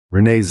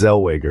Renee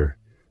Zellweger,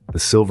 the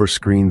silver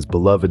screen's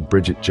beloved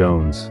Bridget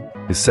Jones,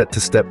 is set to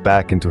step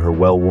back into her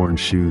well-worn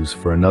shoes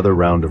for another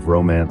round of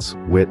romance,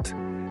 wit,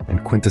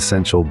 and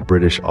quintessential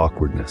British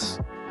awkwardness.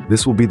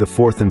 This will be the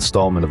fourth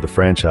installment of the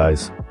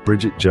franchise,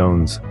 Bridget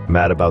Jones,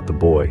 Mad About the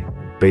Boy,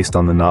 based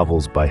on the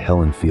novels by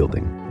Helen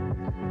Fielding.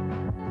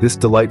 This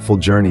delightful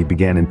journey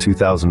began in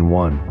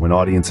 2001 when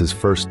audiences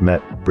first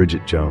met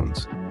Bridget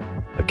Jones,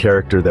 a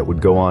character that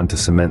would go on to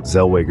cement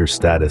Zellweger's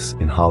status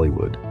in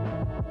Hollywood.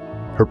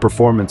 Her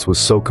performance was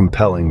so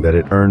compelling that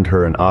it earned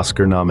her an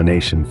Oscar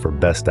nomination for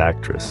Best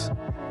Actress.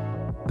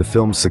 The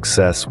film's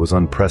success was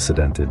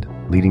unprecedented,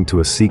 leading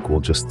to a sequel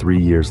just 3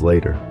 years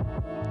later.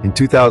 In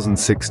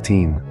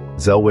 2016,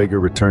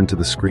 Zellweger returned to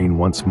the screen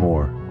once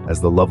more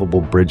as the lovable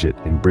Bridget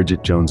in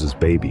Bridget Jones's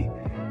Baby,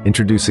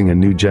 introducing a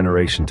new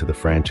generation to the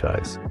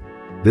franchise.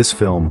 This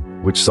film,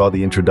 which saw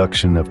the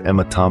introduction of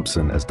Emma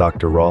Thompson as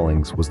Dr.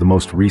 Rawlings, was the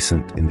most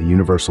recent in the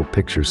Universal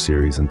Pictures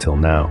series until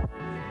now.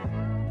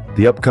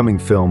 The upcoming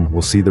film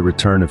will see the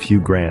return of Hugh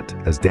Grant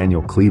as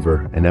Daniel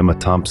Cleaver and Emma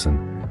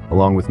Thompson,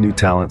 along with new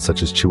talent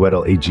such as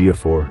Chiwetel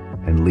Ejiofor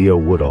and Leo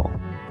Woodall.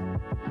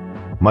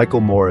 Michael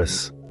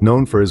Morris,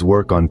 known for his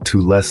work on To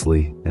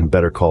Leslie and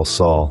Better Call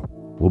Saul,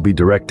 will be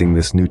directing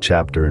this new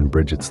chapter in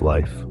Bridget's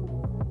life.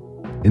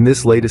 In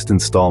this latest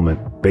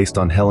installment, based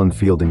on Helen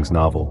Fielding's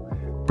novel,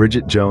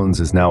 Bridget Jones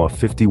is now a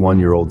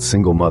 51-year-old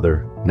single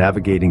mother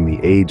navigating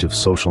the age of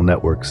social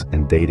networks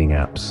and dating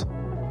apps.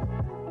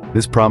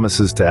 This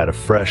promises to add a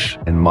fresh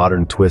and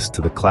modern twist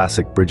to the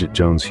classic Bridget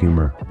Jones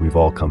humor we've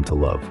all come to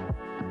love.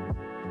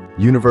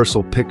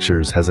 Universal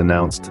Pictures has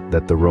announced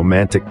that the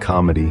romantic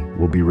comedy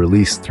will be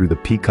released through the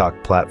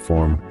Peacock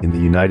platform in the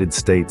United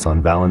States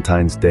on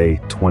Valentine's Day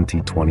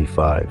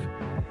 2025.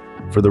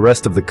 For the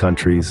rest of the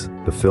countries,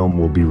 the film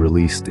will be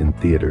released in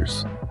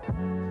theaters.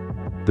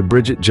 The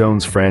Bridget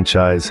Jones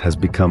franchise has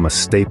become a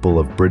staple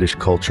of British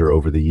culture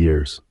over the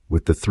years,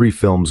 with the 3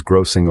 films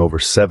grossing over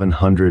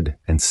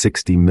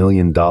 $760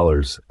 million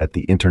at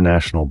the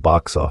international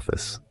box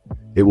office.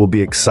 It will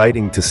be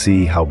exciting to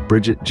see how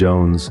Bridget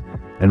Jones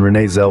and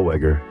Renee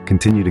Zellweger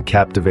continue to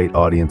captivate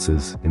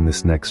audiences in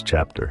this next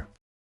chapter.